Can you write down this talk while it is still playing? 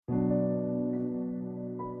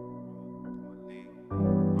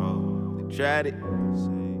Tried it.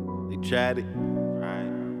 They tried it.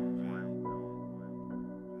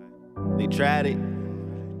 They tried it.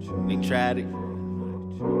 They tried it. Can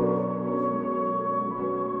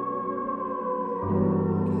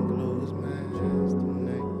close my eyes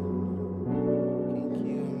tonight. Can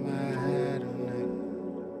kill my head tonight.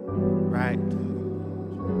 Right.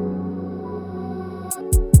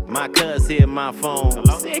 My cuz hit my phone.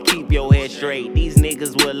 Said keep your head straight. These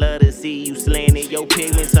niggas would love to see you slanted. Your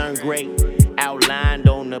pigments turn great. Outlined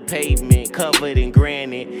on the pavement, covered in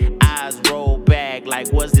granite. Eyes roll back like,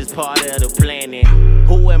 what's this part of the planet?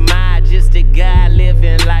 Who am I? Just a guy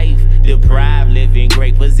living life. Deprived, living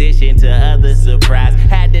great position to others' surprise.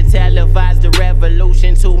 Had to televise the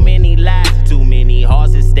revolution. Too many lies, too many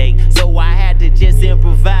hearts at stake. So I had to just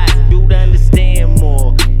improvise. You'd understand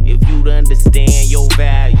more if you'd understand your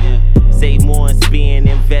value. Save more and spend,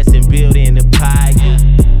 invest in building the pie.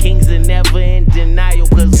 Kings are never in denial,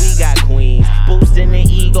 cause we got queens. Boosting the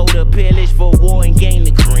ego to pillage for war and gain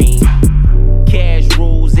the cream. Cash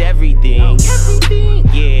rules everything.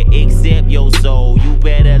 Yeah, except your soul. You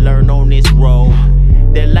better learn on this road.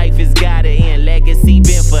 That life has gotta end, legacy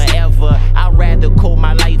been forever. I'd rather quote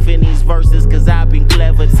my life in these verses, cause I've been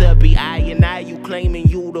clever to be I and I. You claiming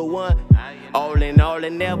you the one. All in all,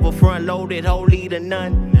 and never front loaded, wholly to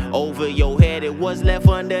none. Over your head, it was left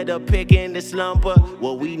under the pick in the slumber.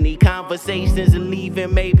 Well, we need conversations and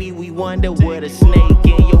leaving. Maybe we wonder what a snake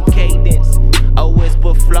in your cadence. A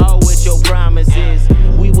whisper flaw with your promises.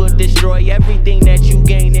 We will destroy everything that you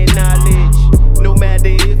gain in knowledge. No matter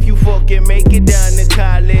if you fucking make it down to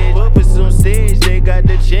college. Puppets on stage, they got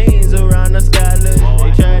the chains around the scholars.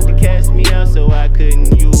 They tried to cast me out so I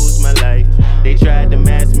couldn't use my life. They tried to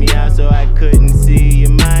mask me out so I couldn't see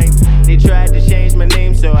your mind. They tried to change my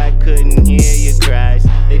name so I couldn't hear your cries.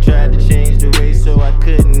 They tried to change the race so I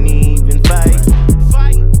couldn't even fight.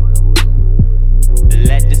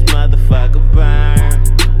 Let this motherfucker burn.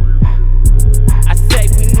 I say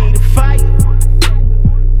we need to fight.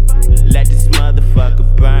 Let this motherfucker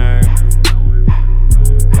burn.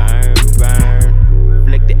 Burn, burn.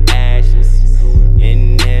 Flick the ashes.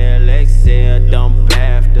 Inhale, exhale, dump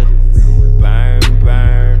after. Burn,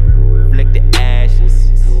 burn. Flick the ashes.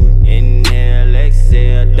 Inhale,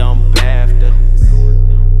 exhale, dump after.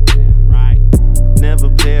 Right. Never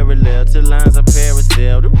parallel to lines of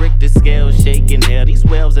parasail. The Richter scale shaking hell. These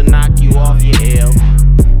wells will knock you off your L.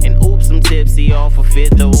 And oops, I'm tipsy off a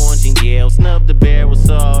fifth of orange and Gale. Snub the barrel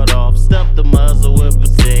sawed off. Stuff the muzzle with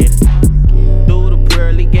potatoes. Through the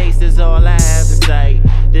pearly gates, that's all I have in sight.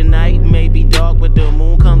 The night may be dark, but the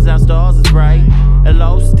moon comes out, stars is bright.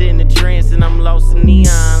 Lost in the trance, and I'm lost in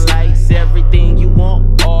neon lights. Everything you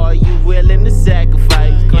want, are you willing to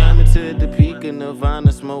sacrifice? Climbing to the peak of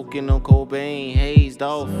Nirvana, smoking on Cobain, hazed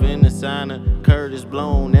off in the sauna. Curtis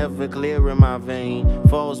blown, ever clear in my vein.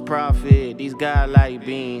 False prophet, these godlike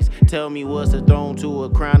beings. Tell me what's a throne to a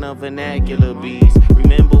crown of vernacular beast.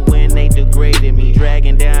 Remember when they degraded me,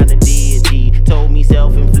 dragging down the deity. Told me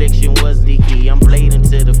self-infliction was the key. I'm played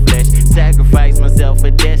into the flesh, sacrificed myself for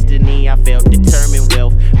destiny. I felt determined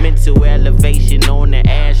wealth, mental elevation on the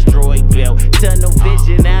asteroid belt. Tunnel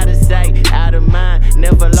vision, out of sight, out of mind.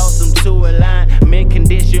 Never lost them to a line.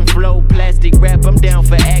 Mid-condition flow, plastic wrap. I'm down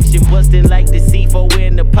for action, busting like the C4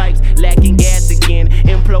 in the pipes. Lacking gas again,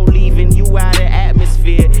 implode leaving you out of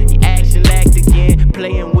atmosphere. Your action lacked again,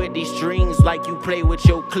 playing with these strings like you play with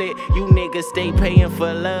your clit. You niggas stay paying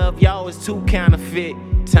for love, y'all is too counterfeit.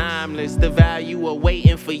 Timeless, the value of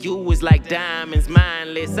waiting for you is like diamonds,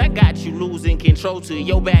 mindless. I got you losing control till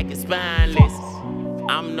your back is spineless.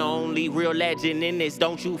 I'm the only real legend in this,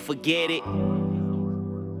 don't you forget it.